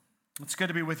It's good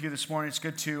to be with you this morning. It's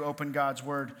good to open God's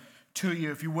Word to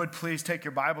you. If you would, please take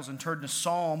your Bibles and turn to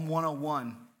Psalm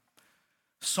 101.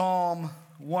 Psalm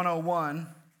 101,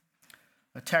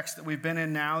 a text that we've been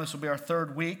in now. This will be our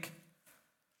third week.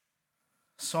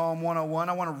 Psalm 101.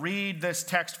 I want to read this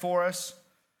text for us,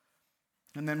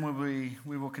 and then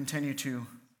we will continue to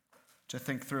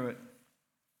think through it.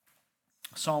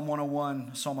 Psalm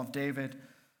 101, a psalm of David.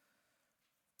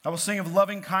 I will sing of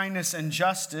loving kindness and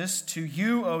justice. To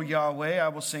you, O Yahweh, I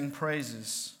will sing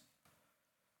praises.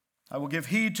 I will give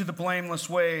heed to the blameless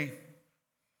way.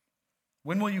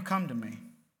 When will you come to me?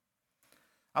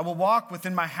 I will walk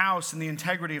within my house in the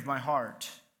integrity of my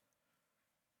heart.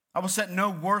 I will set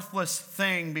no worthless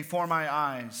thing before my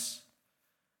eyes.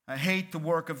 I hate the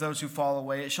work of those who fall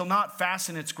away. It shall not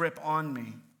fasten its grip on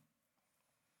me.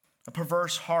 A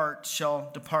perverse heart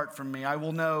shall depart from me. I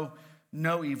will know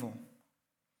no evil.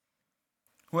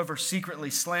 Whoever secretly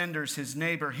slanders his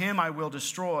neighbor, him I will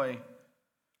destroy.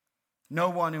 No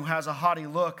one who has a haughty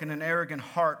look and an arrogant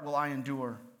heart will I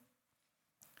endure.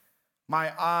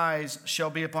 My eyes shall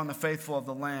be upon the faithful of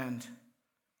the land,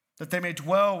 that they may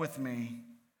dwell with me.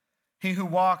 He who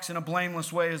walks in a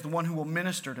blameless way is the one who will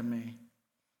minister to me.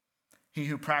 He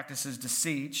who practices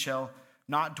deceit shall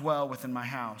not dwell within my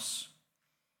house.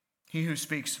 He who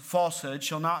speaks falsehood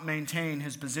shall not maintain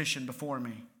his position before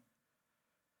me.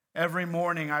 Every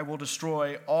morning I will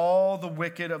destroy all the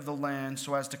wicked of the land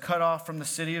so as to cut off from the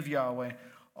city of Yahweh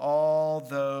all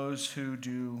those who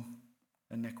do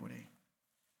iniquity.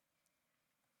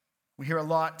 We hear a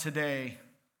lot today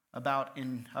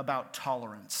about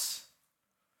tolerance.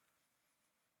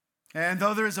 And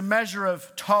though there is a measure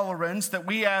of tolerance that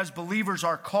we as believers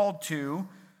are called to,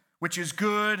 which is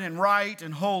good and right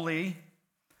and holy,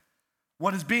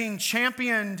 what is being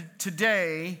championed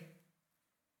today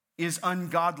is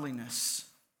ungodliness.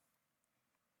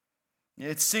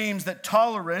 It seems that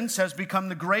tolerance has become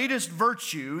the greatest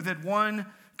virtue that one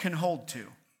can hold to.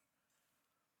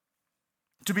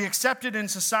 To be accepted in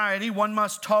society, one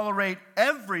must tolerate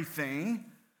everything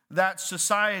that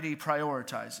society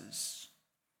prioritizes.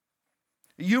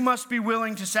 You must be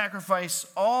willing to sacrifice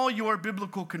all your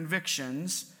biblical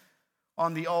convictions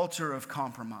on the altar of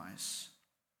compromise.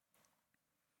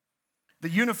 The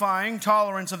unifying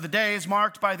tolerance of the day is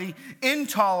marked by the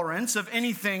intolerance of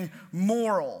anything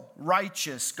moral,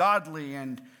 righteous, godly,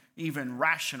 and even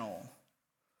rational.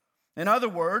 In other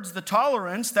words, the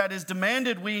tolerance that is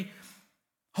demanded we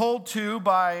hold to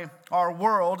by our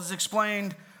world is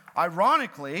explained,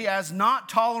 ironically, as not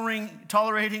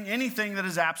tolerating anything that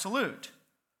is absolute,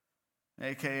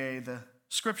 aka the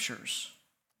Scriptures.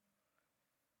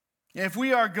 If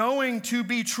we are going to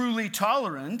be truly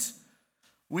tolerant,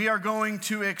 we are going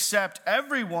to accept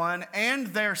everyone and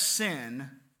their sin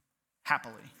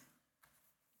happily.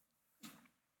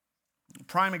 A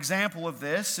prime example of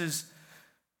this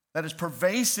that is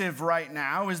pervasive right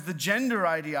now is the gender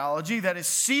ideology that is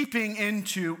seeping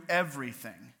into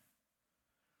everything.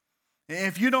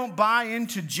 If you don't buy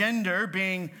into gender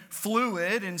being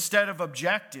fluid instead of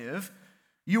objective,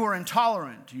 you are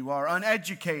intolerant, you are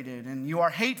uneducated, and you are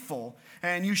hateful,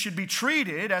 and you should be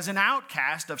treated as an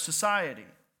outcast of society.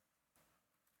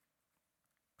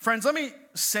 Friends, let me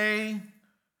say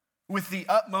with the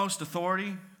utmost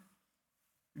authority,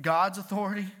 God's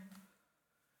authority,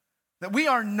 that we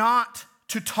are not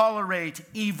to tolerate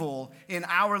evil in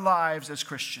our lives as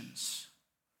Christians.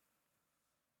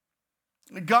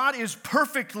 God is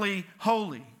perfectly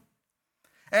holy,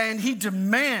 and He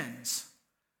demands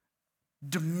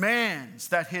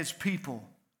that His people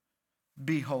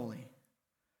be holy.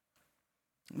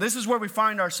 This is where we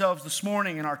find ourselves this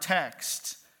morning in our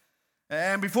text.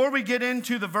 And before we get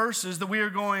into the verses that we are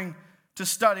going to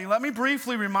study, let me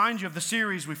briefly remind you of the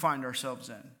series we find ourselves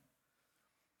in.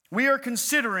 We are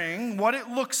considering what it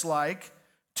looks like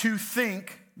to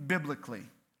think biblically.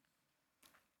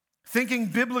 Thinking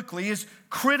biblically is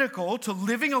critical to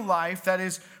living a life that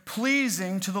is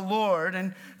pleasing to the Lord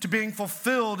and to being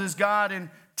fulfilled as God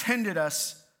intended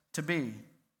us to be.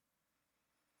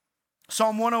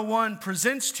 Psalm 101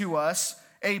 presents to us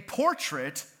a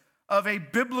portrait of a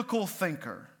biblical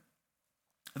thinker.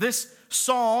 This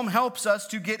psalm helps us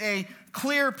to get a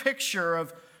clear picture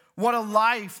of what a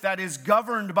life that is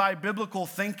governed by biblical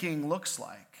thinking looks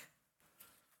like.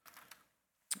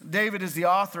 David is the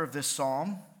author of this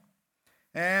psalm,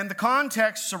 and the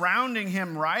context surrounding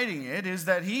him writing it is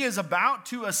that he is about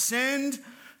to ascend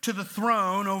to the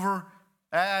throne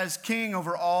as king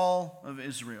over all of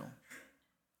Israel.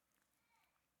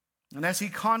 And as he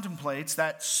contemplates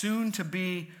that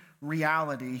soon-to-be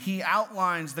reality, he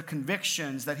outlines the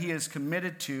convictions that he is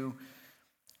committed to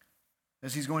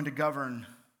as he's going to govern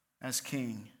as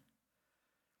king.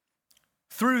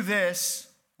 Through this,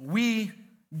 we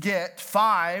get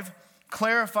 5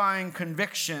 clarifying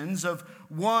convictions of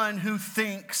one who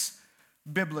thinks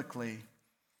biblically.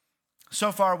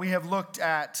 So far, we have looked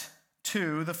at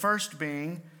 2, the first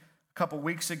being, a couple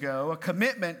weeks ago, a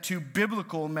commitment to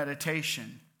biblical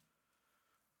meditation.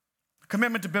 A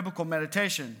commitment to biblical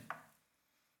meditation.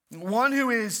 One who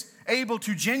is able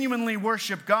to genuinely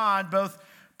worship God, both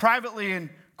privately and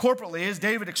corporately, as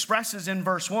David expresses in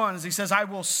verse 1, as he says, I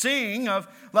will sing of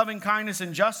loving kindness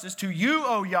and justice. To you,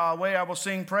 O Yahweh, I will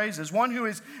sing praises. One who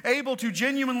is able to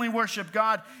genuinely worship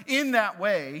God in that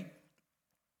way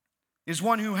is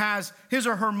one who has his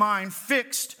or her mind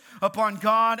fixed upon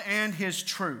God and his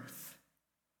truth.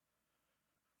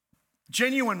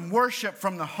 Genuine worship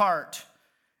from the heart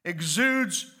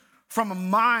exudes from a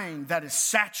mind that is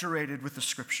saturated with the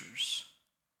Scriptures.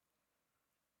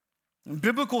 And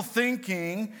biblical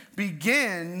thinking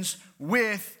begins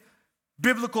with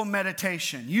biblical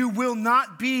meditation. You will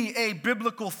not be a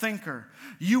biblical thinker.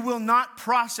 You will not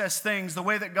process things the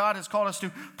way that God has called us to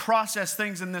process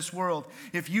things in this world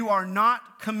if you are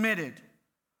not committed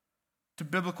to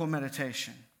biblical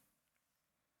meditation.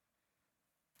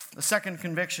 The second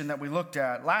conviction that we looked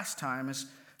at last time is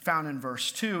found in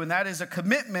verse 2, and that is a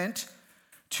commitment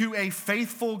to a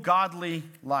faithful, godly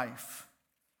life.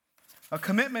 A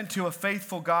commitment to a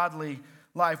faithful, godly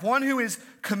life. One who is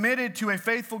committed to a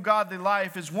faithful, godly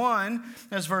life is one,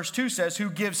 as verse 2 says, who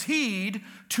gives heed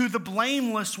to the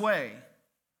blameless way.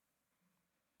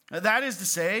 That is to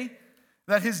say,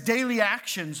 that his daily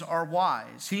actions are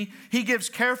wise. He gives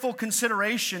careful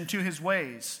consideration to his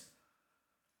ways,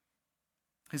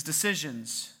 his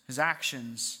decisions, his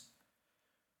actions.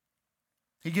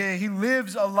 He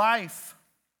lives a life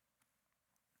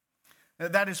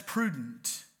that is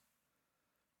prudent.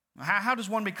 How does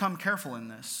one become careful in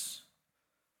this?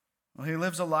 Well, he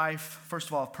lives a life, first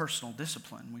of all, of personal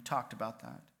discipline. We talked about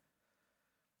that.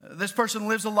 This person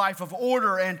lives a life of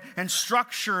order and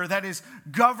structure that is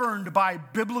governed by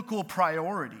biblical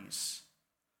priorities.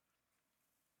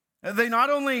 They not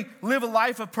only live a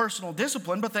life of personal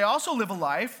discipline, but they also live a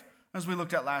life, as we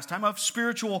looked at last time, of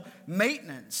spiritual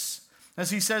maintenance. As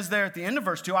he says there at the end of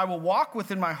verse 2, I will walk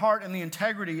within my heart in the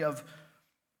integrity of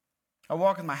I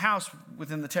walk in my house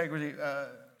within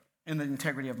in the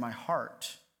integrity of my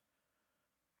heart.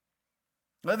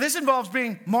 This involves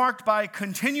being marked by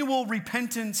continual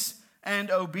repentance and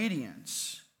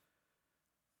obedience.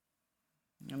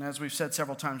 And as we've said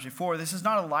several times before, this is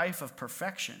not a life of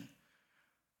perfection.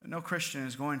 No Christian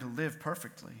is going to live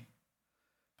perfectly.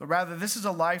 But rather, this is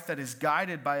a life that is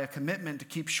guided by a commitment to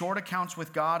keep short accounts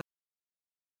with God.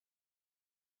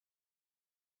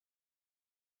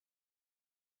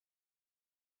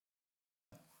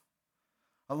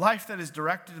 A life that is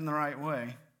directed in the right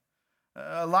way,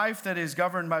 a life that is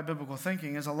governed by biblical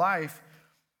thinking, is a life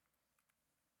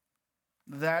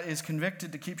that is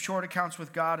convicted to keep short accounts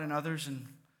with God and others, and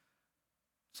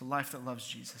it's a life that loves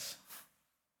Jesus.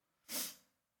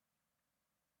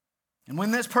 And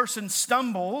when this person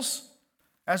stumbles,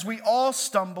 as we all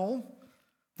stumble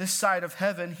this side of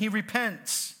heaven, he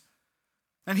repents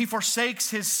and he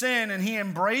forsakes his sin and he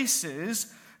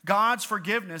embraces God's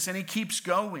forgiveness and he keeps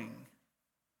going.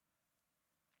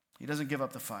 He doesn't give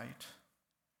up the fight.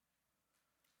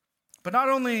 But not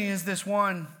only is this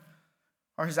one,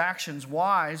 are his actions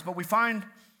wise, but we find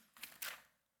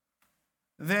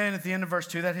then at the end of verse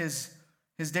 2 that his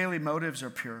daily motives are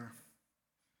pure.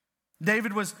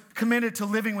 David was committed to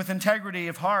living with integrity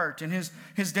of heart in his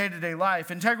day-to-day life.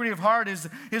 Integrity of heart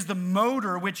is the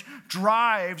motor which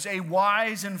drives a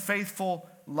wise and faithful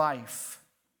life.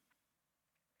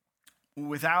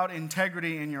 Without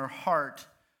integrity in your heart,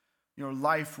 your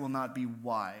life will not be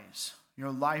wise.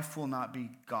 Your life will not be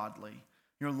godly.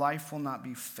 Your life will not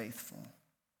be faithful.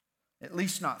 At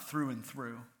least not through and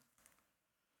through.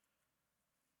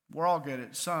 We're all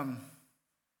good to some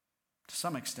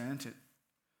extent at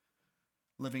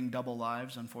living double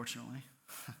lives, unfortunately.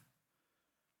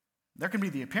 There can be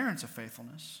the appearance of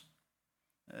faithfulness.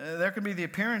 There can be the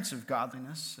appearance of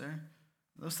godliness.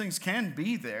 Those things can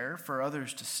be there for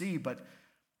others to see, but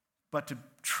to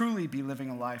truly be living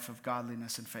a life of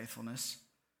godliness and faithfulness,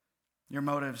 your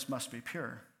motives must be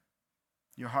pure.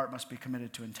 Your heart must be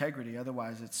committed to integrity.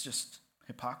 Otherwise, it's just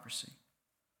hypocrisy.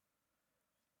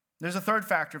 There's a third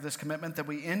factor of this commitment that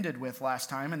we ended with last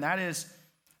time, and that is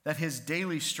that his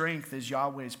daily strength is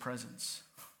Yahweh's presence.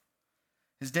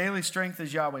 His daily strength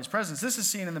is Yahweh's presence. This is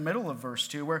seen in the middle of verse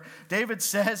 2, where David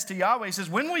says to Yahweh, he says,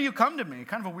 when will you come to me?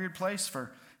 Kind of a weird place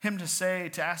for him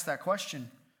to ask that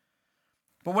question.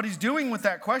 But what he's doing with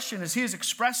that question is he is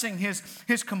expressing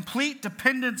his complete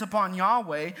dependence upon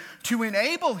Yahweh to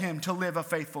enable him to live a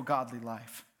faithful, godly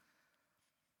life.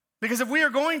 Because if we are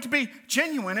going to be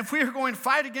genuine, if we are going to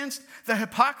fight against the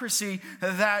hypocrisy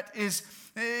that is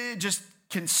just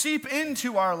can seep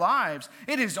into our lives,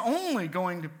 it is only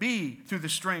going to be through the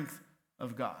strength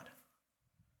of God.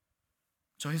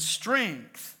 So his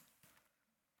strength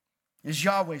is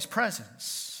Yahweh's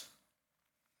presence.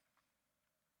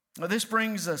 Now, this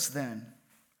brings us then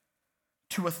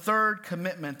to a third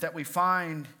commitment that we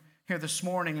find here this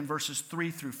morning in verses 3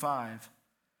 through 5.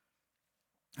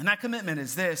 And that commitment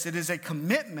is this: it is a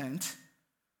commitment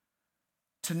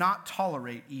to not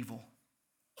tolerate evil.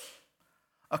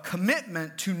 A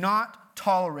commitment to not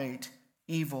tolerate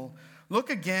evil. Look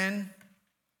again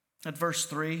at verse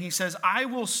 3. He says, I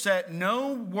will set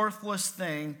no worthless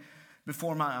thing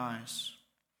before my eyes.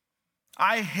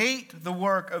 I hate the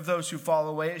work of those who fall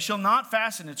away. It shall not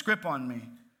fasten its grip on me.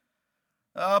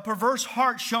 A perverse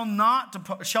heart shall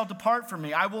depart from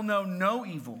me. I will know no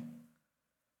evil.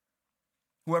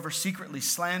 Whoever secretly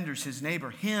slanders his neighbor,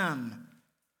 him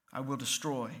I will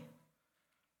destroy.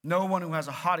 No one who has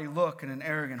a haughty look and an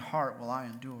arrogant heart will I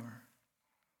endure.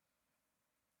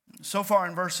 So far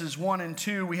in verses 1 and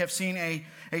 2, we have seen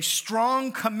a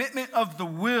strong commitment of the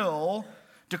will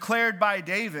declared by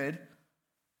David,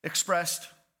 expressed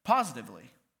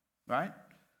positively, right?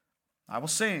 I will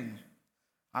sing.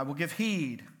 I will give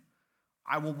heed.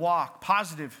 I will walk.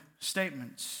 Positive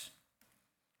statements.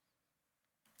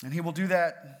 And he will do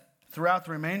that throughout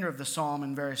the remainder of the psalm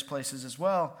in various places as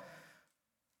well.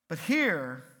 But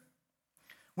here,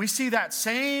 we see that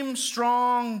same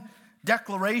strong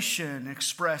declaration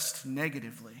expressed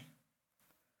negatively.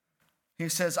 He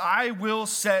says, I will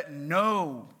set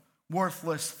no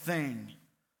worthless thing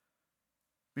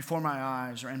before my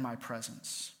eyes or in my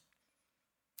presence.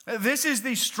 This is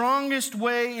the strongest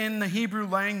way in the Hebrew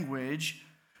language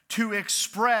to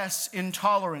express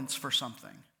intolerance for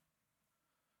something.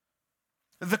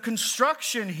 The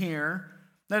construction here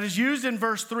that is used in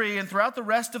verse 3 and throughout the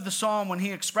rest of the psalm when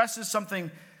he expresses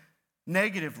something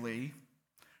negatively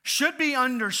should be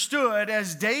understood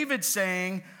as David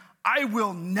saying, I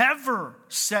will never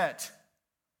set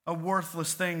a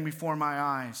worthless thing before my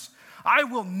eyes. I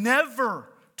will never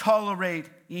tolerate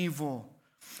evil.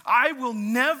 I will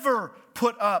never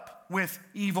put up with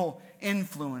evil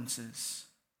influences.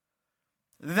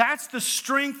 That's the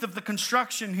strength of the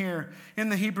construction here in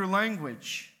the Hebrew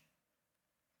language.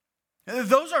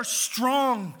 Those are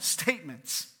strong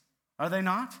statements, are they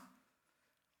not?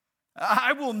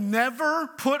 I will never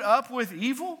put up with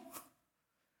evil.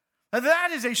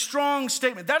 That is a strong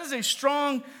statement. That is a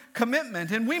strong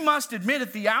commitment. And we must admit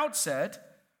at the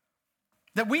outset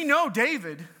that we know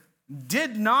David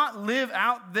did not live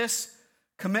out this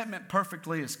commitment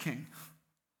perfectly as king.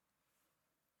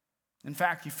 In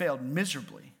fact, he failed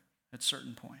miserably at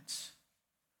certain points.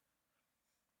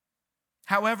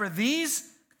 However,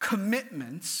 these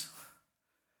commitments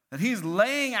that he's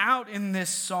laying out in this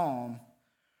psalm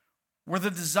were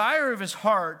the desire of his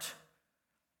heart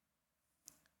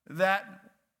that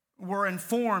were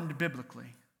informed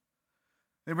biblically.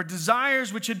 They were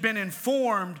desires which had been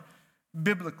informed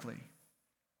biblically.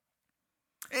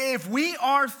 If we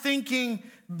are thinking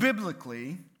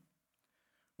biblically,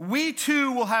 we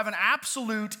too will have an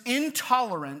absolute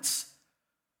intolerance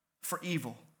for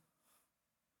evil.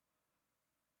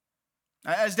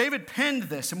 As David penned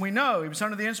this, and we know he was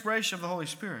under the inspiration of the Holy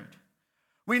Spirit,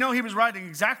 we know he was writing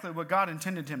exactly what God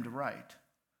intended him to write.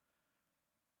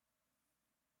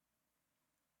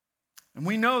 And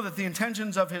we know that the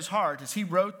intentions of his heart as he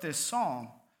wrote this psalm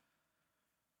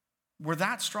were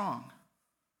that strong.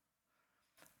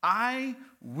 I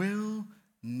will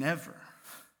never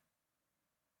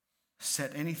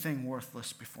set anything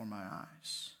worthless before my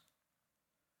eyes.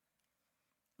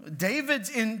 David's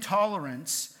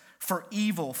intolerance for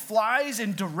evil flies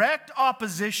in direct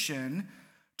opposition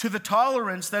to the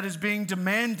tolerance that is being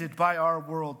demanded by our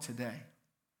world today.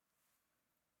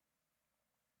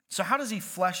 So how does he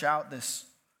flesh out this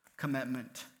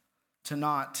commitment to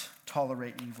not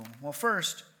tolerate evil? Well,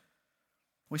 first,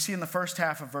 we see in the first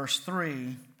half of verse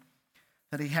 3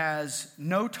 that he has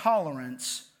no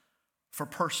tolerance for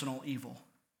personal evil.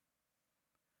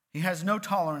 He has no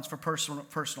tolerance for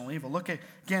personal evil. Look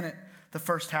again at the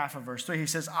first half of verse 3. He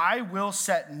says, I will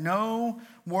set no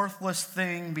worthless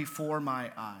thing before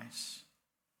my eyes.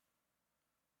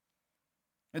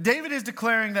 Now, David is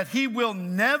declaring that he will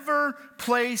never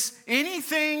place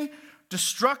anything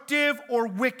destructive or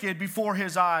wicked before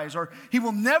his eyes, or he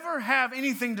will never have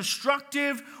anything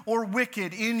destructive or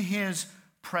wicked in his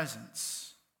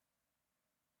presence.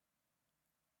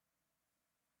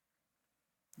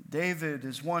 David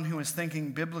is one who is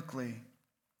thinking biblically,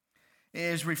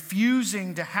 is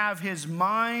refusing to have his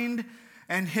mind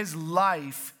and his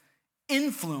life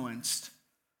influenced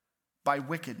by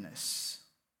wickedness.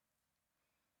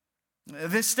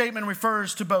 This statement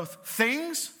refers to both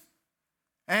things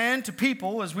and to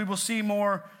people, as we will see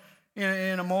more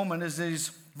in a moment as these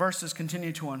verses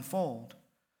continue to unfold.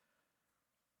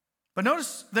 But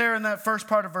notice there in that first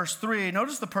part of verse 3,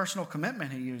 notice the personal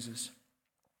commitment he uses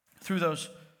through those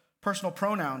personal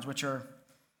pronouns, which are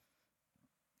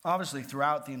obviously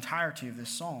throughout the entirety of this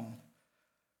psalm.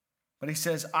 But he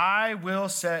says, I will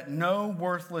set no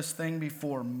worthless thing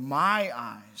before my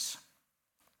eyes.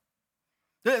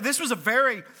 This was a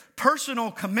very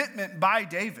personal commitment by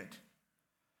David.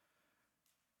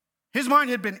 His mind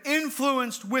had been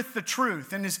influenced with the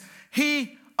truth, and as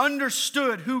he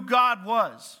understood who God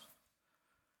was,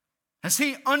 as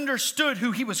he understood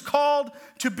who he was called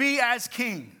to be as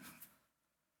king,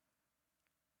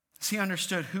 as he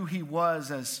understood who he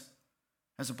was as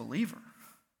a believer.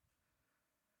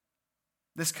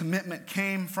 This commitment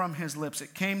came from his lips.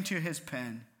 It came to his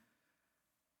pen.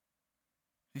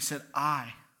 He said,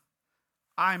 I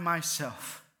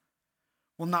myself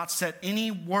will not set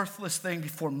any worthless thing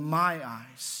before my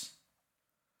eyes.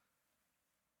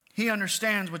 He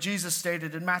understands what Jesus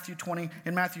stated in Matthew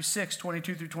 6,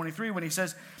 22 through 23, when he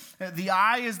says, the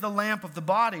eye is the lamp of the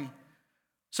body.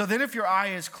 So then if your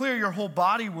eye is clear, your whole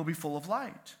body will be full of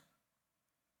light.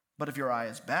 But if your eye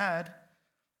is bad,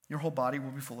 your whole body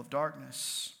will be full of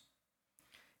darkness.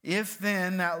 If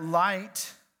then that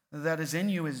light that is in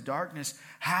you is darkness,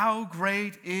 how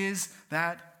great is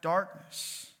that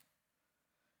darkness?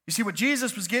 You see, what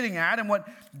Jesus was getting at and what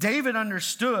David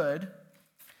understood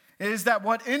is that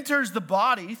what enters the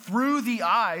body through the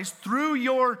eyes, through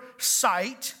your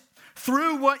sight,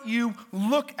 through what you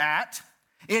look at,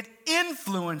 it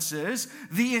influences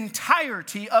the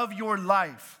entirety of your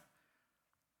life.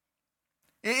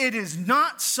 It is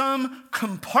not some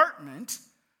compartment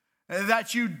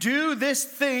that you do this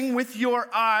thing with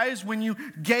your eyes when you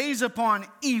gaze upon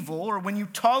evil or when you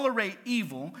tolerate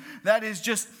evil that is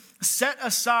just set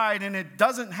aside and it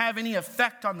doesn't have any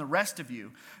effect on the rest of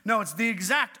you. No, it's the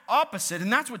exact opposite,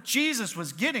 and that's what Jesus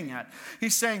was getting at.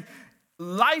 He's saying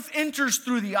life enters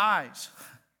through the eyes.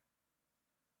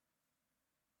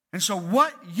 And so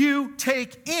what you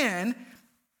take in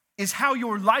is how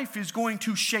your life is going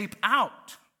to shape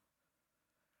out.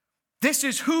 This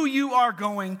is who you are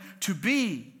going to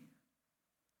be.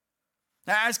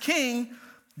 As king,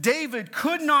 David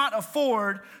could not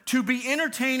afford to be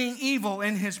entertaining evil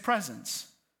in his presence.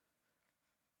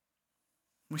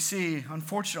 We see,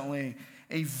 unfortunately,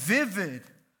 a vivid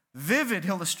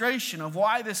illustration of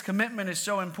why this commitment is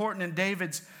so important in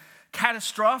David's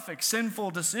catastrophic,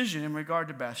 sinful decision in regard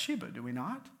to Bathsheba, do we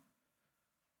not?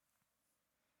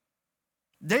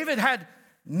 David had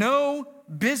no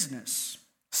business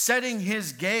setting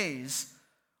his gaze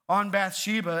on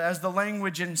Bathsheba, as the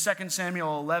language in 2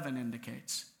 Samuel 11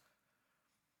 indicates.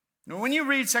 Now, when you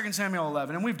read 2 Samuel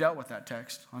 11, and we've dealt with that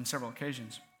text on several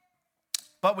occasions,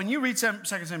 but when you read 2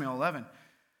 Samuel 11,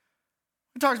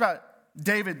 it talks about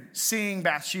David seeing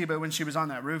Bathsheba when she was on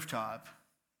that rooftop.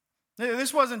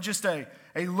 This wasn't just a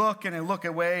look and a look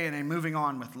away and a moving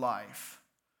on with life.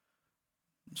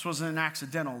 This wasn't an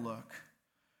accidental look.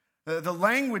 The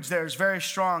language there is very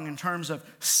strong in terms of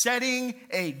setting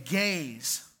a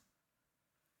gaze,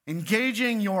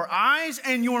 engaging your eyes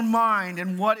and your mind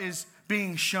in what is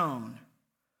being shown.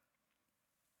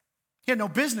 He had no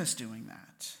business doing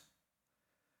that.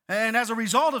 And as a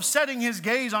result of setting his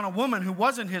gaze on a woman who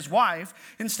wasn't his wife,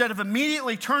 instead of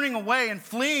immediately turning away and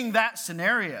fleeing that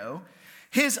scenario,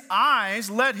 his eyes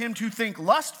led him to think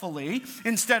lustfully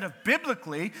instead of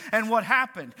biblically. And what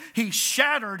happened? He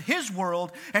shattered his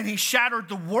world, and he shattered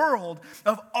the world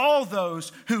of all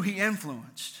those who he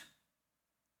influenced.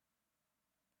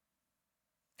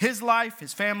 His life,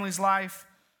 his family's life,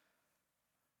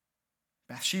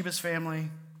 Bathsheba's family,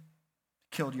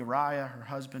 killed Uriah, her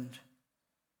husband.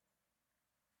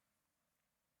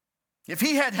 If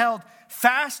he had held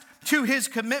fast to his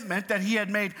commitment that he had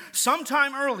made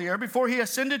sometime earlier before he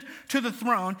ascended to the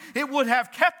throne, it would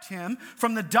have kept him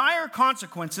from the dire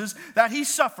consequences that he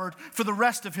suffered for the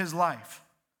rest of his life.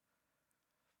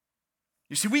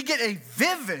 You see, we get a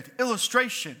vivid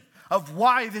illustration of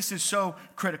why this is so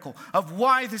critical, of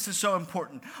why this is so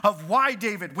important, of why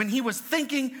David, when he was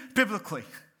thinking biblically,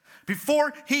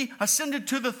 before he ascended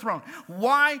to the throne,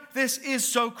 why this is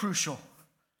so crucial.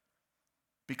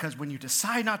 Because when you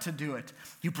decide not to do it,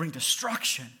 you bring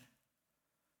destruction.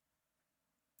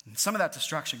 And some of that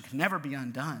destruction can never be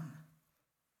undone.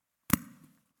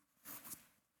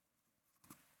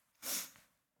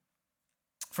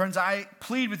 Friends, I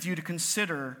plead with you to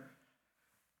consider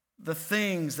the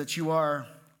things that you are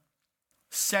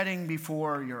setting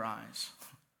before your eyes.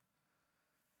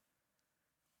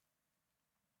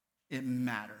 It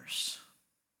matters.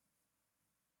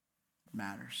 It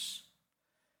matters.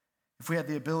 If we had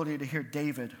the ability to hear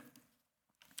David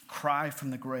cry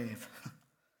from the grave,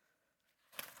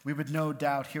 we would no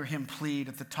doubt hear him plead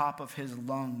at the top of his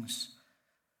lungs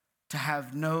to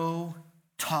have no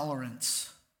tolerance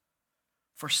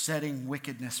for setting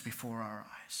wickedness before our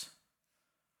eyes.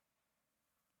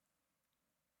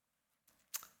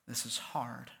 This is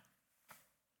hard,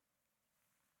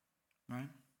 right?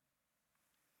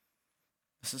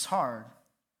 This is hard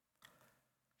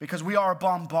because we are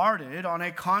bombarded on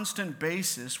a constant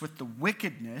basis with the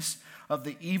wickedness of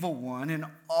the evil one in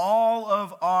all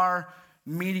of our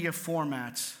media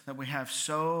formats that we have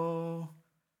so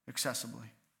accessibly,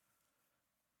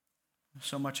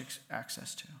 so much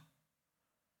access to.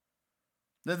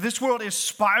 This world is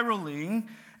spiraling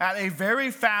at a very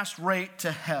fast rate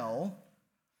to hell,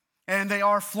 and they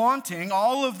are flaunting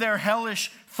all of their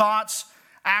hellish thoughts,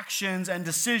 actions, and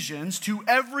decisions to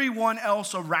everyone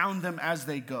else around them as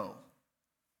they go.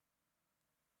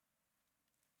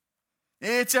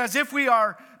 It's as if we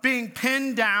are being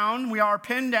pinned down. We are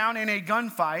pinned down in a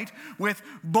gunfight with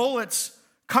bullets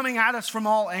coming at us from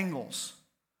all angles.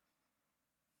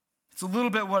 It's a little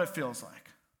bit what it feels like.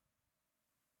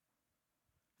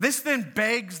 This then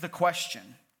begs the question: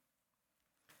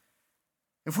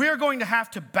 if we are going to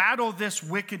have to battle this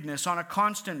wickedness on a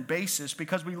constant basis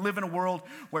because we live in a world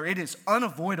where it is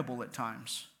unavoidable at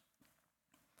times,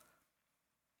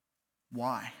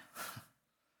 why?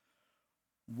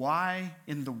 Why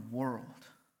in the world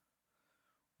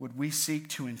would we seek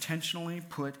to intentionally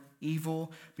put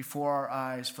evil before our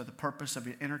eyes for the purpose of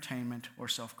entertainment or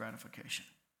self-gratification?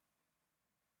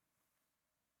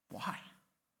 Why?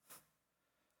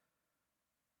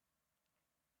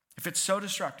 If it's so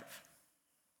destructive,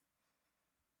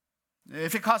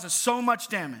 if it causes so much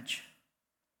damage,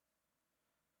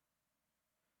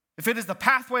 if it is the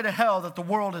pathway to hell that the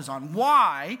world is on,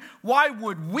 why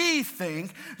would we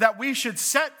think that we should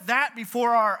set that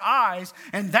before our eyes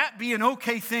and that be an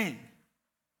okay thing?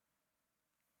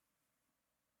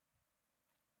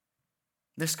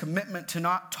 This commitment to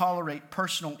not tolerate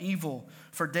personal evil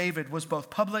for David was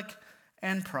both public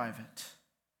and private.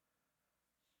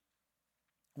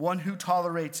 One who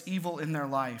tolerates evil in their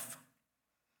life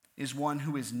is one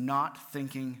who is not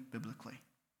thinking biblically.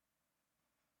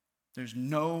 There's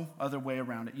no other way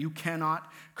around it. You cannot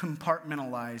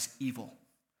compartmentalize evil.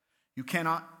 You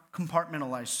cannot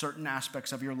compartmentalize certain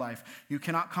aspects of your life. You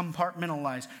cannot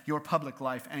compartmentalize your public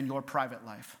life and your private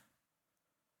life.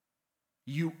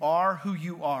 You are who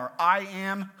you are. I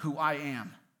am who I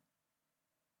am.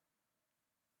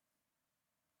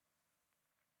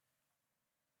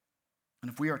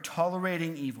 And if we are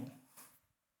tolerating evil,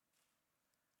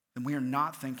 then we are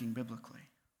not thinking biblically.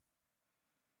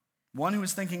 One who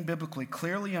is thinking biblically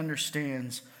clearly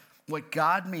understands what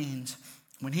God means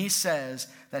when he says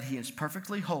that he is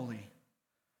perfectly holy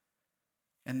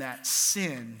and that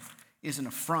sin is an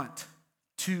affront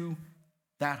to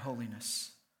that holiness.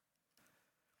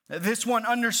 This one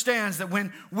understands that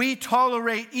when we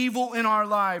tolerate evil in our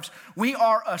lives, we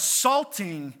are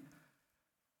assaulting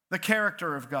the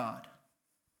character of God.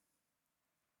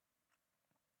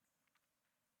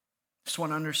 This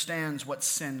one understands what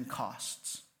sin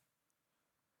costs.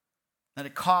 That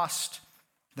it cost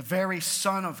the very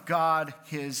Son of God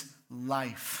his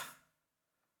life.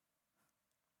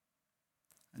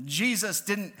 Jesus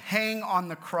didn't hang on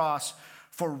the cross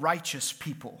for righteous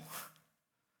people.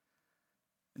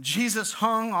 Jesus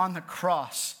hung on the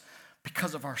cross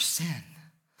because of our sin.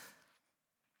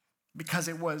 Because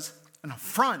it was an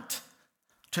affront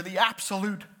to the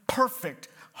absolute perfect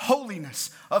holiness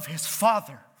of his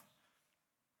Father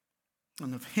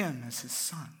and of him as his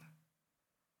Son.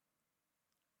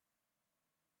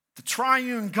 The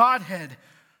triune Godhead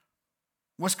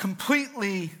was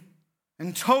completely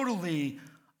and totally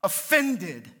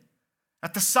offended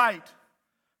at the sight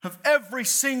of every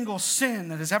single sin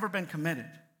that has ever been committed.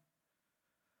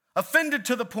 Offended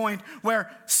to the point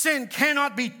where sin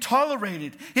cannot be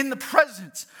tolerated in the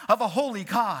presence of a holy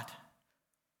God.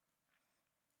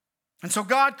 And so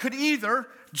God could either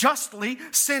justly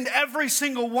send every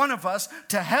single one of us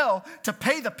to hell to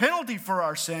pay the penalty for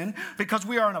our sin because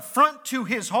we are an affront to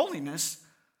his holiness,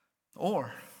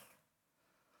 or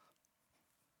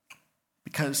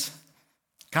because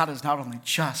God is not only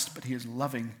just, but he is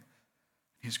loving,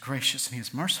 he is gracious, and he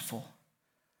is merciful.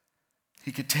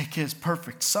 He could take his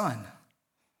perfect Son,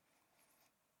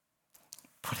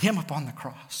 put him upon the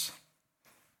cross,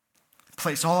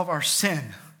 place all of our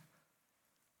sin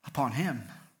upon him,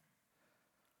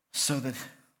 so that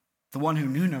the one who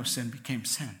knew no sin became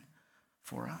sin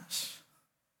for us,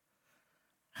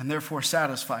 and therefore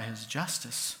satisfy his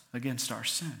justice against our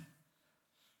sin.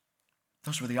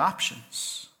 Those were the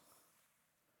options.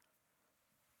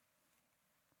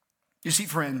 You see,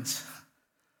 friends,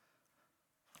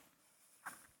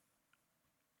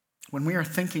 when we are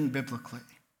thinking biblically,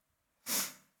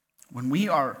 when we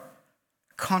are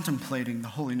contemplating the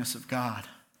holiness of God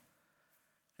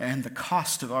and the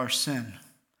cost of our sin,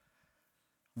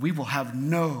 we will have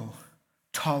no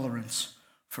tolerance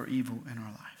for evil in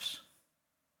our lives.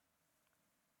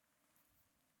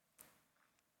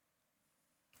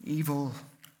 Evil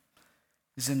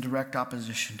is in direct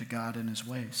opposition to God and his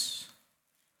ways.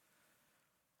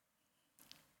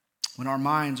 When our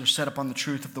minds are set upon the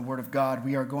truth of the Word of God,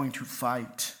 we are going to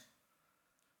fight.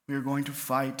 We are going to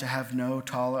fight to have no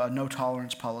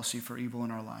tolerance policy for evil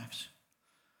in our lives.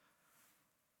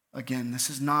 Again, this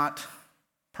is not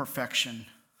perfection.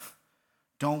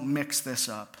 Don't mix this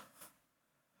up.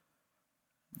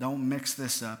 Don't mix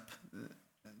this up.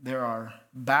 There are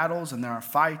battles and there are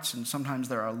fights and sometimes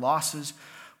there are losses,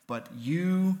 but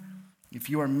if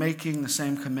you are making the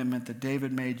same commitment that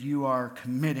David made, you are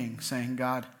committing, saying,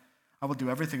 God, I will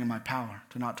do everything in my power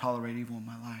to not tolerate evil in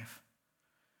my life.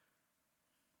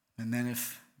 And then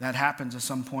if that happens at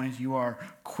some point, you are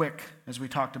quick, as we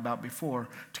talked about before,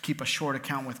 to keep a short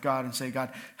account with God and say, God,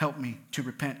 help me to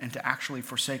repent and to actually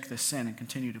forsake this sin and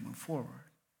continue to move forward.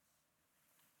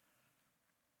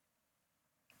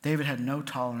 David had no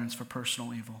tolerance for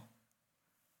personal evil.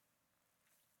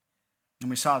 And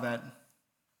we saw that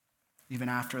even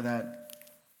after that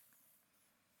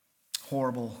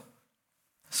horrible,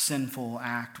 sinful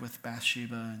act with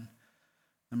Bathsheba and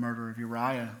the murder of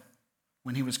Uriah.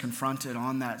 When he was confronted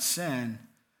on that sin,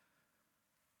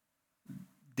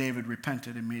 David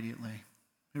repented immediately.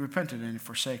 He repented and he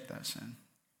forsake that sin.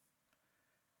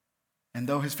 And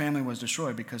though his family was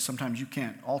destroyed, because sometimes you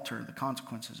can't alter the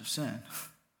consequences of sin,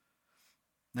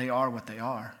 they are what they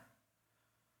are.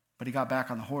 But he got back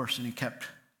on the horse and he kept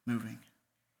moving.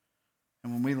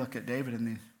 And when we look at David in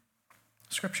the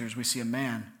scriptures, we see a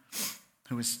man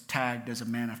who is tagged as a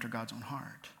man after God's own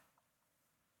heart.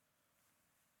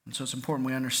 And so it's important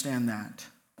we understand that.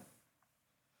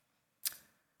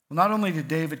 Well, not only did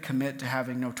David commit to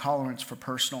having no tolerance for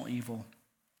personal evil,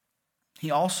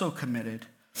 he also committed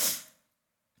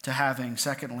to having,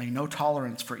 secondly, no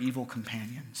tolerance for evil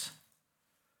companions.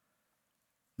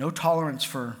 No tolerance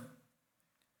for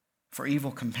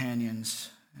evil companions.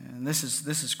 And this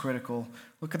is critical.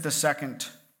 Look at the second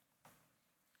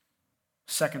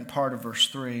part of verse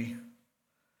 3.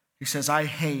 He says, I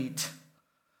hate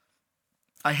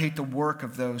the work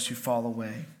of those who fall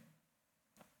away.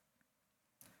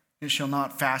 It shall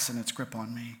not fasten its grip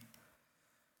on me.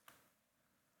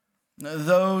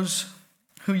 Those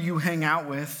who you hang out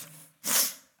with,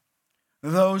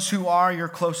 those who are your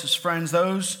closest friends,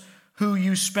 those who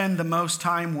you spend the most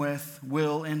time with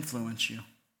will influence you.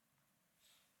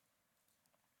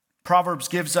 Proverbs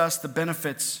gives us the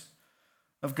benefits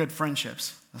of good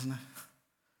friendships, doesn't it?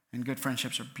 And good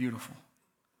friendships are beautiful.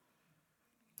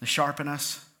 They sharpen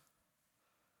us.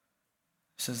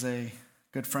 It says a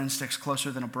good friend sticks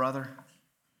closer than a brother.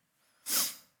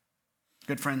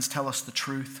 Good friends tell us the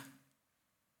truth.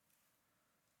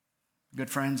 Good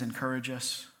friends encourage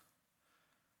us.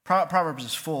 Proverbs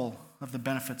is full of the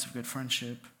benefits of good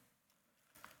friendship.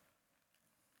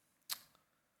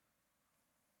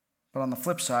 But on the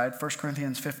flip side, 1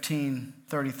 Corinthians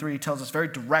 15:33 tells us very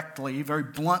directly, very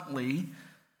bluntly,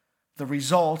 the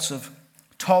results of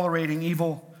tolerating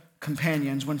evil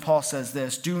companions when Paul says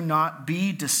this, do not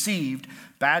be deceived,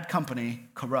 bad company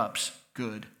corrupts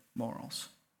good morals.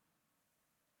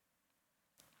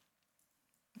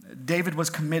 David was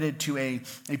committed to a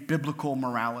biblical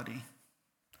morality.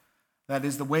 That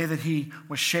is, the way that he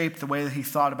was shaped, the way that he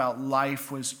thought about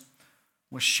life was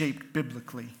shaped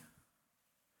biblically.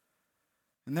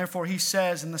 And therefore he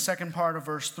says in the second part of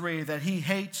verse 3 that he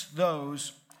hates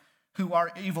those who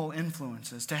are evil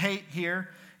influences. To hate here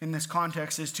in this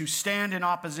context is to stand in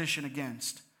opposition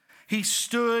against. He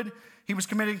was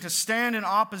committing to stand in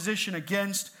opposition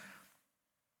against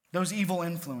those evil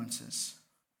influences.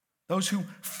 Those who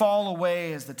fall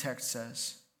away, as the text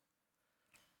says.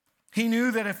 He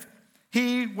knew that if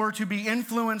he were to be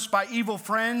influenced by evil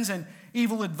friends and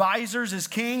evil advisors as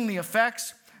king, the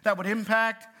effects that would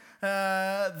impact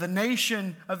the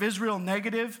nation of Israel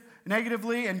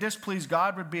negatively and displease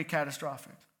God would be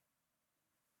catastrophic.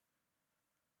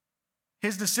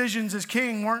 His decisions as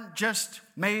king weren't just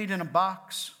made in a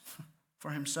box for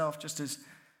himself, just as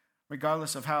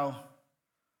regardless of how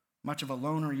much of a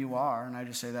loner you are, and I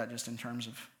just say that just in terms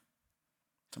of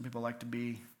some people like to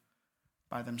be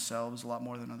by themselves a lot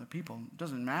more than other people. It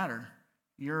doesn't matter.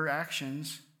 Your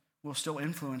actions will still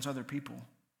influence other people.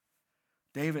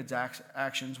 David's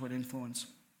actions would influence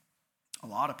a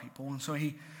lot of people, and so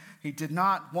he did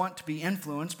not want to be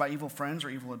influenced by evil friends or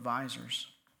evil advisors.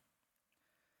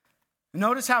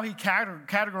 Notice how he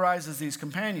categorizes these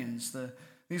companions,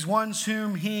 these ones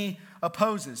whom he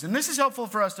opposes. And this is helpful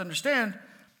for us to understand,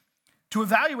 to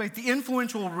evaluate the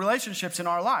influential relationships in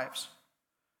our lives.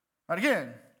 Right,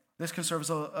 again, this can serve as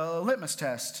a litmus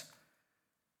test.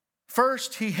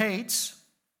 First, he hates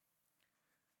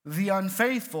the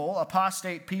unfaithful,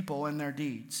 apostate people and their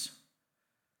deeds.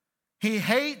 He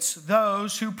hates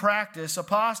those who practice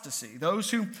apostasy, those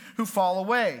who fall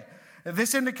away.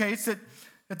 This indicates that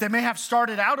they may have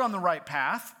started out on the right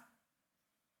path,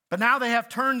 but now they have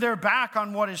turned their back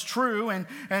on what is true and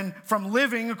from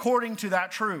living according to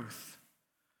that truth.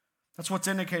 That's what's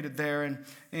indicated there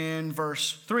in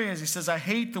verse 3 as he says, I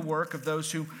hate the work of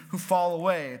those who fall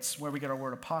away. It's where we get our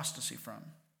word apostasy from.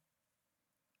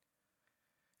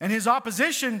 And his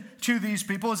opposition to these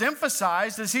people is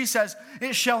emphasized as he says,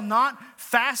 it shall not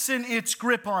fasten its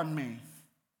grip on me.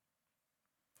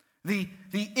 The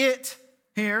it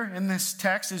here in this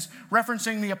text is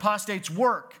referencing the apostate's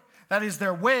work. That is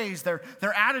their ways, their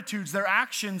attitudes, their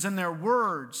actions, and their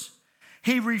words.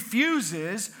 He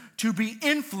refuses to be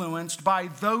influenced by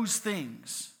those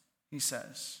things, he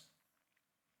says.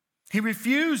 He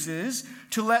refuses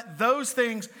to let those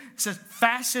things, says,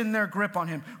 fasten their grip on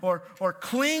him or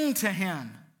cling to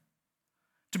him,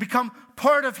 to become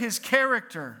part of his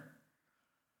character.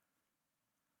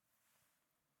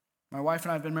 My wife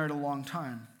and I have been married a long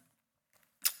time,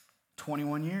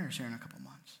 21 years here in a couple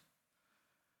months.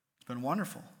 It's been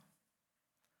wonderful.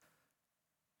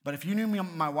 But if you knew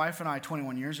my wife and I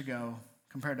 21 years ago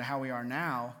compared to how we are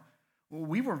now,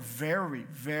 we were very,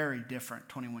 very different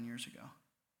 21 years ago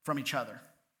from each other.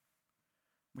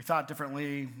 We thought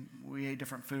differently. We ate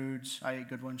different foods. I ate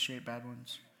good ones. She ate bad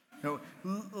ones. A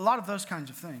lot of those kinds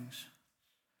of things.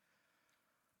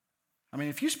 I mean,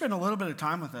 if you spend a little bit of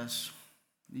time with us,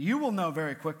 you will know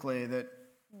very quickly that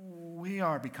we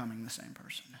are becoming the same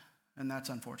person. And that's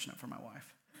unfortunate for my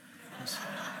wife.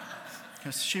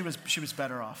 Because she was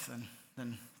better off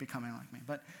than becoming like me.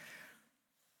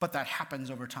 But that happens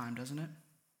over time, doesn't it?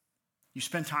 You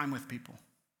spend time with people.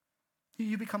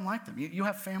 You become like them. You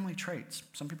have family traits.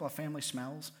 Some people have family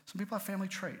smells. Some people have family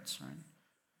traits,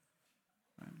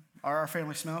 right? Our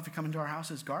family smell, if you come into our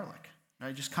house, is garlic.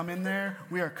 Right? Just come in there.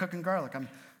 We are cooking garlic. I'm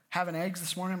having eggs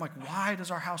this morning. I'm like, why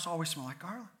does our house always smell like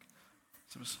garlic?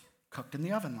 So it was cooked in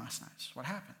the oven last night. That's what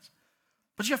happens.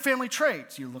 But you have family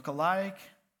traits. You look alike.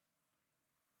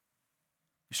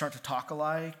 You start to talk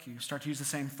alike. You start to use the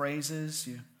same phrases.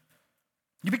 You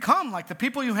become like the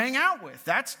people you hang out with.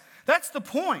 That's the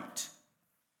point.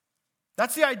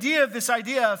 That's the idea of this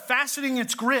idea of fastening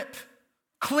its grip,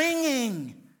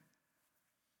 clinging.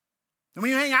 And when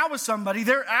you hang out with somebody,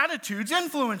 their attitudes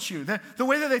influence you. The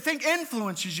way that they think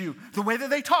influences you. The way that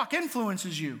they talk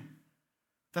influences you.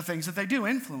 The things that they do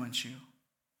influence you.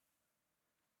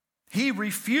 He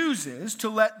refuses to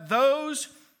let those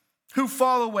who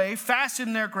fall away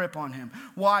fasten their grip on him.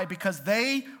 Why? Because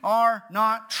they are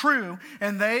not true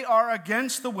and they are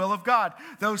against the will of God.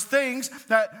 Those things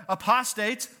that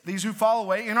apostates, these who fall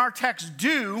away, in our text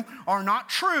do are not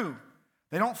true.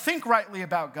 They don't think rightly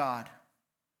about God.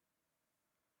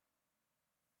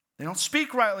 They don't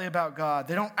speak rightly about God.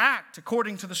 They don't act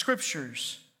according to the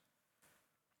scriptures.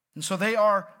 And so they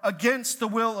are against the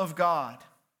will of God.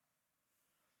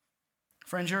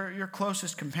 Friends, your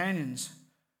closest companions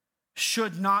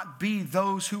should not be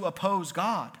those who oppose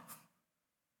God.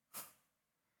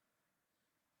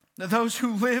 Those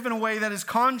who live in a way that is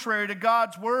contrary to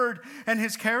God's word and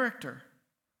his character.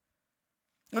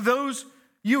 Those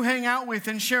you hang out with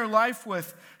and share life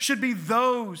with should be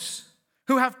those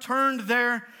who have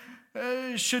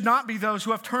should not be those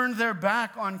who have turned their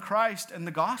back on Christ and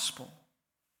the gospel.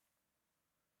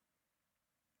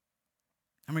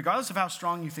 And regardless of how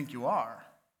strong you think you are,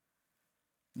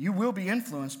 you will be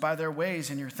influenced by their ways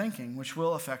in your thinking, which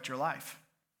will affect your life.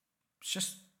 It's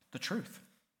just the truth.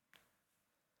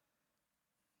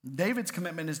 David's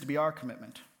commitment is to be our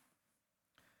commitment.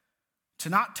 To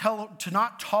not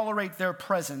tolerate their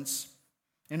presence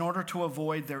in order to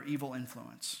avoid their evil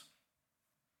influence.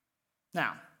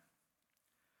 Now,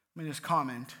 let me just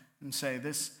comment and say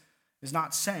this is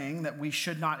not saying that we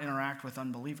should not interact with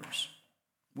unbelievers.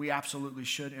 We absolutely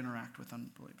should interact with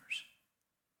unbelievers.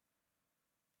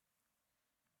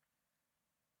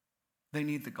 They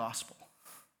need the gospel.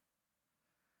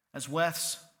 As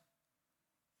Wes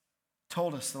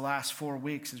told us the last 4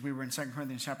 weeks as we were in 2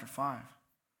 Corinthians chapter 5,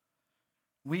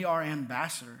 we are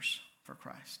ambassadors for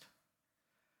Christ.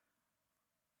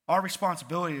 Our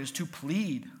responsibility is to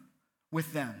plead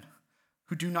with them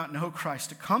who do not know Christ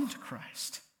to come to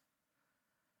Christ.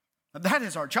 That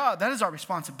is our job. That is our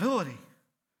responsibility.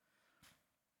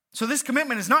 So this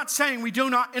commitment is not saying we do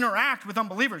not interact with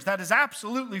unbelievers. That is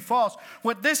absolutely false.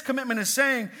 What this commitment is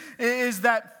saying is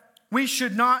that we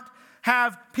should not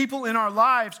have people in our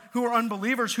lives who are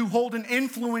unbelievers who hold an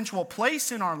influential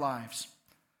place in our lives.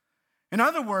 In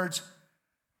other words,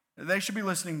 they should be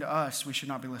listening to us. We should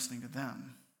not be listening to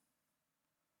them.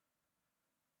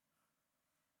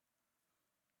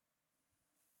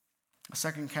 A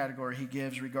second category he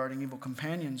gives regarding evil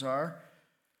companions are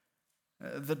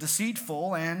the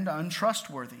deceitful and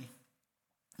untrustworthy.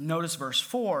 Notice verse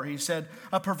 4. He said,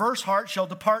 "A perverse heart shall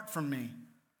depart from me.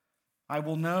 I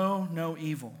will know no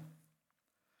evil."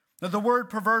 Now, the word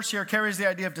perverse here carries the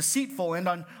idea of deceitful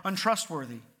and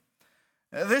untrustworthy.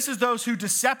 This is those who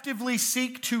deceptively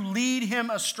seek to lead him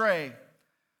astray,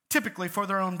 typically for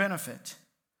their own benefit.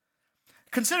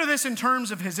 Consider this in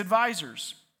terms of his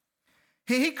advisors.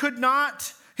 He couldn't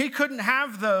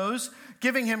have those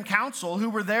giving him counsel who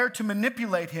were there to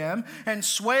manipulate him and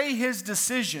sway his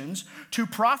decisions to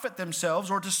profit themselves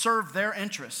or to serve their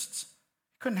interests.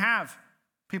 He couldn't have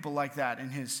people like that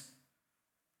in his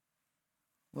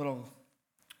little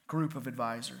group of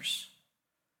advisors.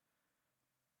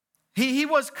 He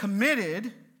was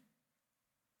committed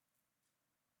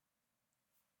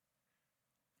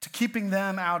to keeping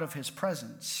them out of his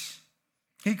presence.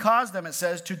 He caused them, it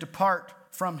says, to depart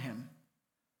from him.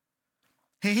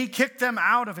 He kicked them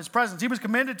out of his presence. He was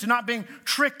committed to not being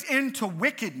tricked into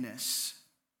wickedness.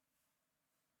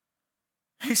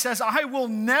 He says, "I will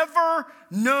never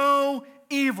know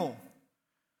evil,"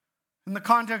 in the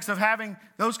context of having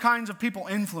those kinds of people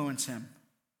influence him.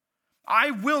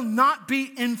 I will not be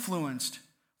influenced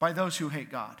by those who hate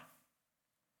God.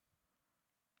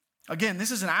 Again,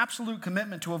 this is an absolute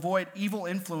commitment to avoid evil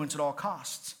influence at all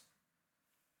costs.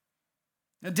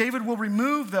 Now, David will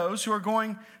remove those who are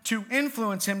going to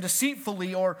influence him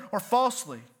deceitfully or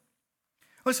falsely.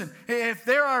 Listen, if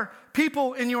there are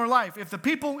people in your life, if the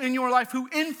people in your life who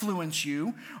influence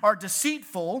you are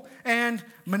deceitful and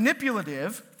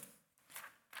manipulative,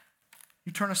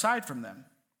 you turn aside from them.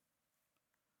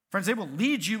 Friends, they will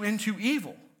lead you into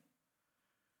evil.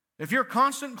 If your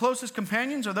constant closest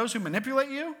companions are those who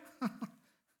manipulate you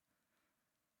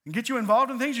and get you involved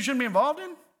in things you shouldn't be involved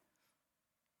in,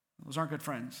 those aren't good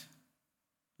friends.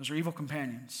 Those are evil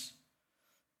companions.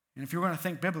 And if you're going to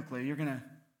think biblically, you're going to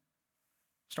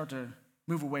start to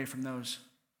move away from those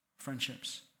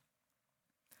friendships.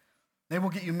 They will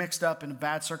get you mixed up in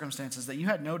bad circumstances that you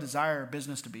had no desire or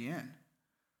business to be in.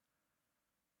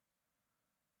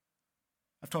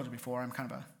 I've told you before, I'm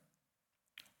kind of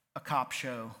a cop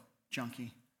show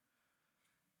junkie.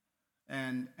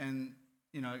 And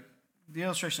you know, the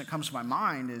illustration that comes to my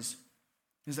mind is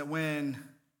that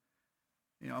when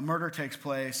a murder takes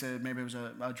place, maybe it was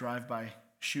a drive-by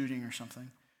shooting or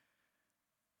something,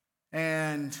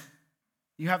 and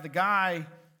you have the guy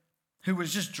who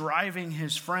was just driving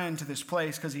his friend to this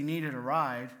place because he needed a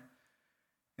ride,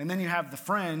 and then you have the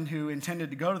friend who intended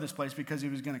to go to this place because he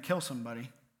was going to kill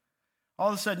somebody. All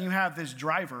of a sudden, you have this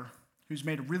driver who's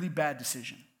made a really bad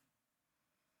decision,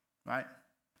 right?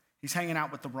 He's hanging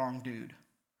out with the wrong dude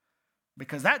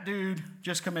because that dude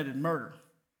just committed murder.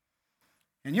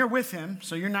 And you're with him,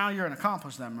 so you're an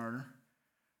accomplice of that murder.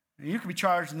 And you could be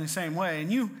charged in the same way,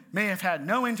 and you may have had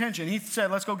no intention. He said,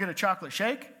 "Let's go get a chocolate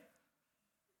shake."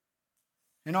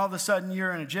 And all of a sudden,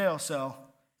 you're in a jail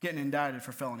cell getting indicted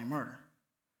for felony murder.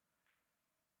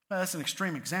 Well, that's an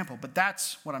extreme example, but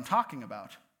that's what I'm talking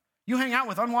about. You hang out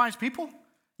with unwise people,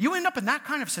 you end up in that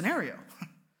kind of scenario.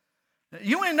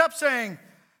 You end up saying,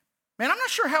 "Man, I'm not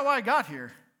sure how I got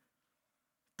here,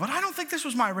 but I don't think this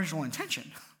was my original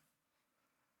intention."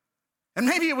 And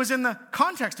maybe it was in the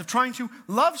context of trying to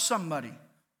love somebody.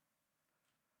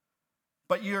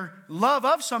 But your love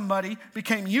of somebody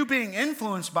became you being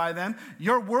influenced by them,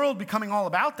 your world becoming all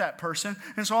about that person,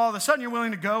 and so all of a sudden you're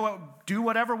willing to go do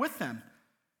whatever with them.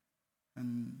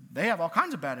 And they have all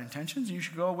kinds of bad intentions. You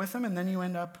should go with them, and then you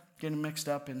end up getting mixed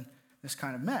up in this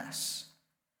kind of mess.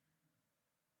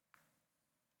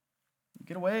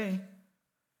 Get away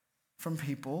from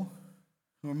people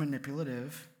who are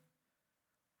manipulative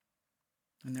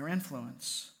in their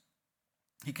influence.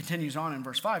 He continues on in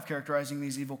verse 5, characterizing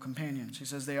these evil companions. He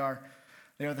says they are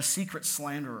the secret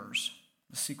slanderers.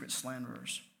 The secret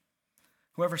slanderers.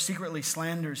 Whoever secretly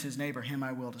slanders his neighbor, him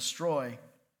I will destroy.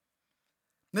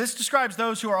 This describes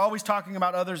those who are always talking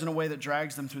about others in a way that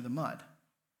drags them through the mud.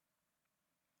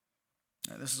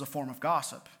 This is a form of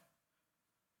gossip.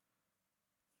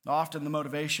 Often the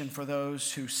motivation for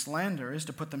those who slander is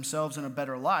to put themselves in a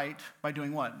better light by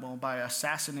doing what? Well, by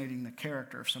assassinating the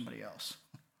character of somebody else.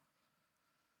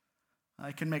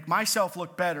 I can make myself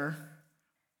look better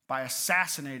by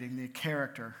assassinating the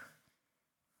character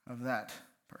of that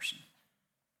person.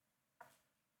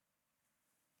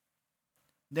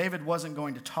 David wasn't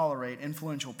going to tolerate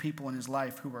influential people in his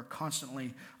life who were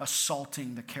constantly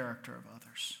assaulting the character of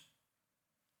others.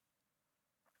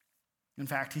 In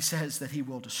fact, he says that he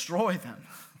will destroy them,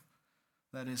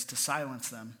 that is, to silence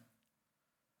them.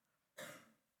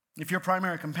 If your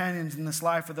primary companions in this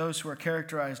life are those who are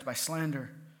characterized by slander,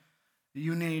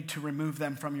 you need to remove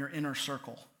them from your inner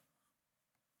circle.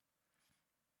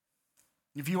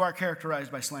 If you are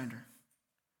characterized by slander,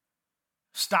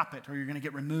 stop it, or you're going to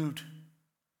get removed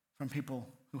from people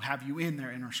who have you in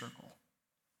their inner circle.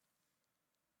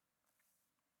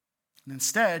 And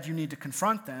instead, you need to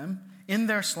confront them in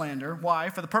their slander. Why?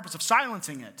 For the purpose of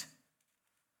silencing it.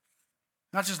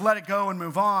 Not just let it go and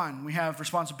move on. We have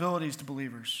responsibilities to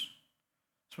believers,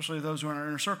 especially those who are in our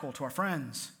inner circle, to our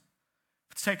friends.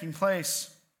 If it's taking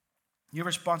place, you have a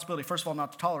responsibility, first of all,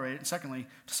 not to tolerate it, and secondly,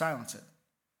 to silence it.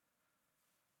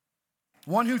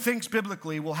 One who thinks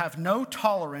biblically will have no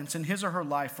tolerance in his or her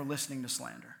life for listening to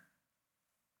slander.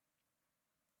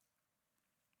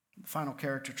 The final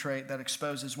character trait that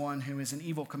exposes one who is an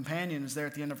evil companion is there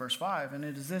at the end of verse 5, and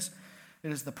it is this: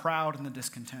 it is the proud and the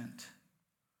discontent.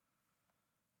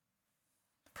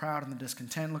 The proud and the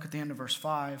discontent. Look at the end of verse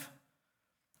 5.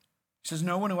 He says,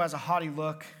 "No one who has a haughty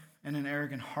look and an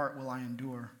arrogant heart will I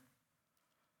endure."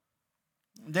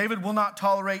 David will not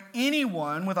tolerate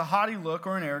anyone with a haughty look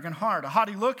or an arrogant heart. A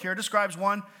haughty look here describes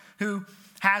one who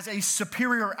has a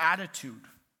superior attitude,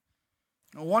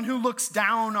 one who looks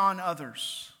down on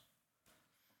others.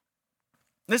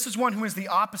 This is one who is the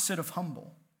opposite of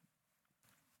humble.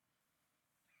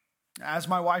 As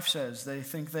my wife says, they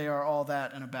think they are all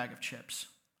that in a bag of chips.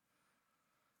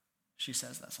 She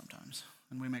says that sometimes,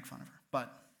 and we make fun of her.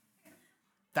 But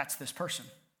that's this person.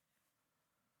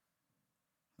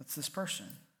 That's this person.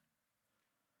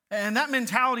 And that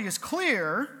mentality is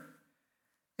clear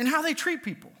in how they treat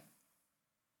people.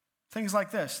 Things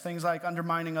like this, things like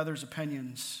undermining others'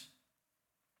 opinions,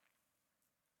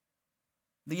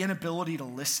 the inability to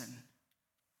listen,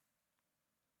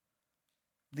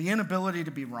 the inability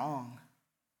to be wrong,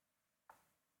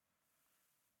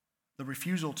 the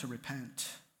refusal to repent.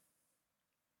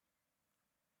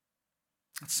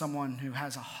 It's someone who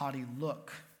has a haughty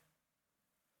look.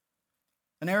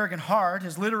 An arrogant heart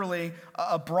is literally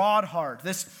a broad heart.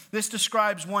 This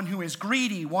describes one who is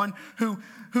greedy, one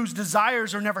whose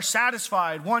desires are never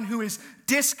satisfied, one who is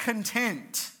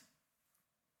discontent.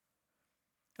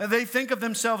 They think of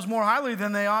themselves more highly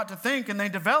than they ought to think, and they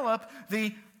develop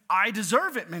the I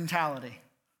deserve it mentality.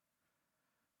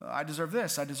 I deserve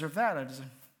this, I deserve that,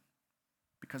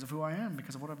 because of who I am,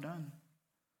 because of what I've done.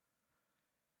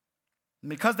 And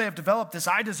because they have developed this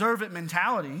I deserve it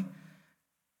mentality,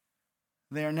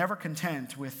 they are never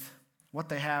content with what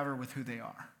they have or with who they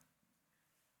are.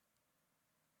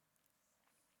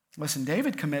 Listen,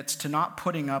 David commits to not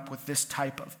putting up with this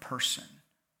type of person.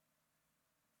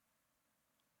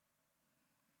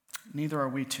 Neither are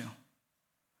we to.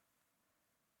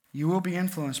 You will be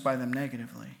influenced by them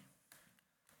negatively.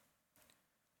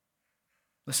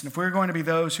 Listen, if we're going to be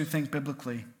those who think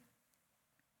biblically,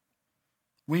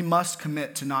 we must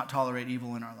commit to not tolerate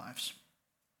evil in our lives.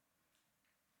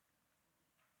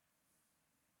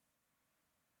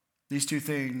 These two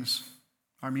things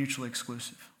are mutually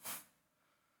exclusive.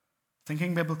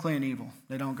 Thinking biblically and evil,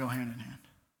 they don't go hand in hand.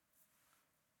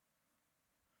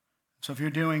 So if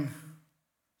you're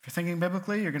thinking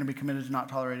biblically, you're going to be committed to not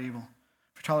tolerate evil.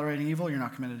 If you're tolerating evil, you're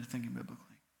not committed to thinking biblically.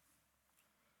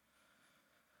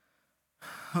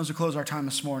 As we close our time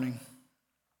this morning,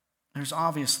 there's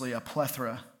obviously a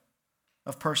plethora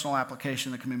of personal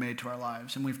application that can be made to our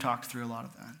lives, and we've talked through a lot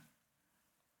of that.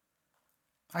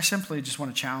 I simply just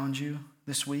want to challenge you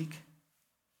this week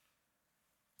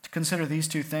to consider these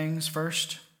two things.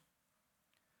 First,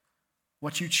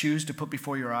 what you choose to put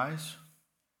before your eyes,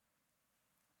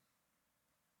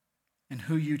 and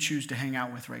who you choose to hang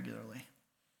out with regularly.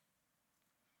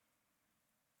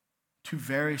 Two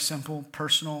very simple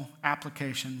personal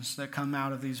applications that come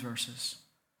out of these verses.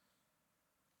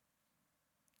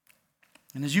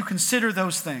 And as you consider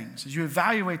those things, as you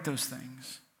evaluate those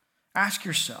things, ask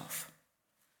yourself,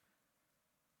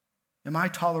 am I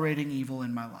tolerating evil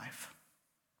in my life?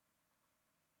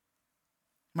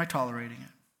 Am I tolerating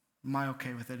it? Am I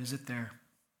okay with it? Is it there?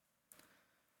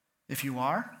 If you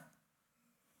are,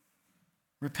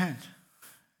 repent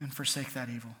and forsake that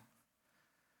evil.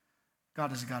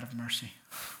 God is a God of mercy.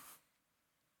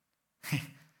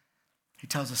 He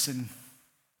tells us in, I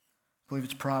believe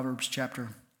it's Proverbs chapter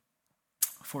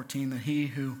 14, that he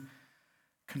who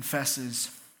confesses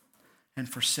and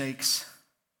forsakes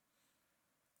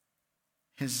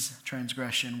his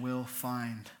transgression will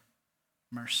find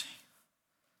mercy.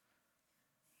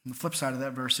 And the flip side of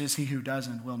that verse is he who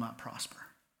doesn't will not prosper.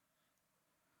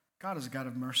 God is a God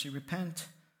of mercy. Repent,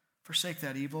 forsake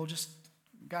that evil. Just,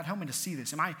 God, help me to see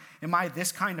this. Am I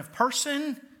this kind of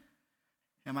person?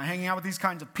 Am I hanging out with these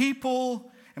kinds of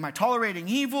people? Am I tolerating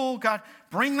evil? God,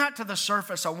 bring that to the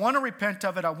surface. I want to repent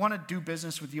of it. I want to do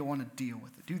business with you. I want to deal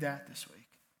with it. Do that this week.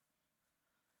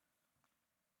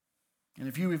 And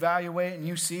if you evaluate and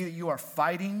you see that you are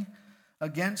fighting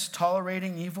against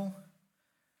tolerating evil,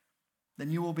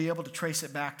 then you will be able to trace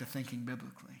it back to thinking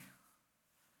biblically.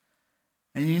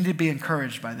 And you need to be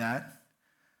encouraged by that.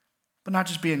 But not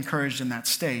just be encouraged in that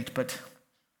state, but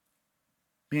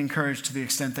be encouraged to the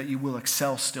extent that you will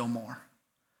excel still more.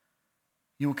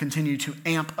 You will continue to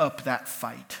amp up that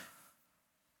fight.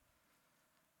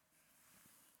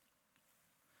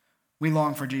 We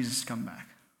long for Jesus to come back.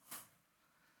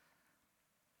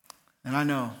 And I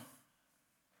know,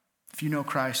 if you know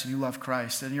Christ and you love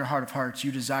Christ, in your heart of hearts,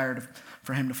 you desire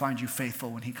for him to find you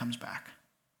faithful when he comes back.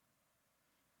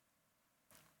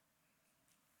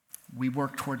 We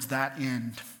work towards that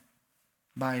end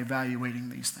by evaluating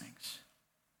these things.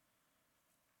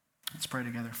 Let's pray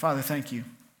together. Father, thank you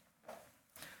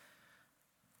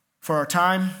for our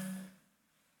time.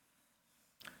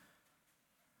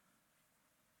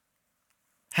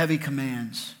 Heavy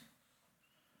commands,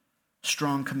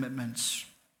 strong commitments.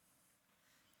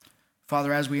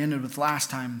 Father, as we ended with last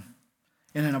time,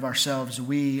 in and of ourselves,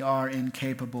 we are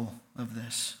incapable of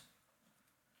this.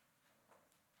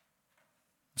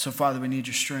 So, Father, we need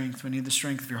your strength. We need the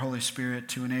strength of your Holy Spirit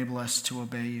to enable us to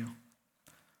obey you.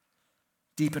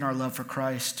 Deepen our love for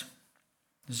Christ.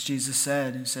 As Jesus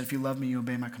said, he said, if you love me, you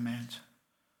obey my commands.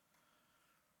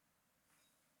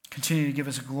 Continue to give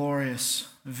us a glorious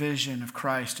vision of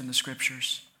Christ in the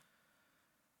Scriptures.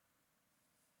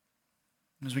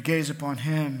 As we gaze upon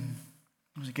him,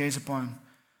 as we gaze upon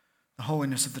the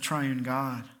holiness of the triune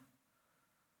God,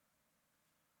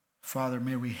 Father,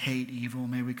 may we hate evil.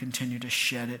 May we continue to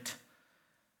shed it.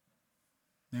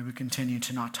 May we continue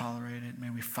to not tolerate it. May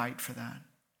we fight for that.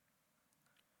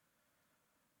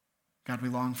 God, we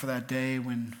long for that day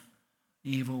when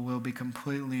evil will be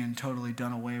completely and totally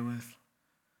done away with.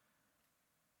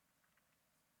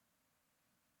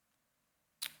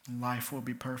 Life will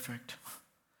be perfect.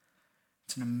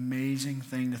 It's an amazing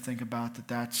thing to think about that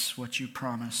that's what you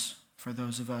promise for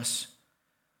those of us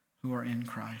who are in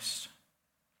Christ.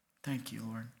 Thank you,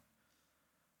 Lord.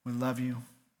 We love you.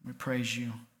 We praise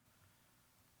you.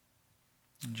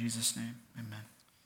 In Jesus' name, amen.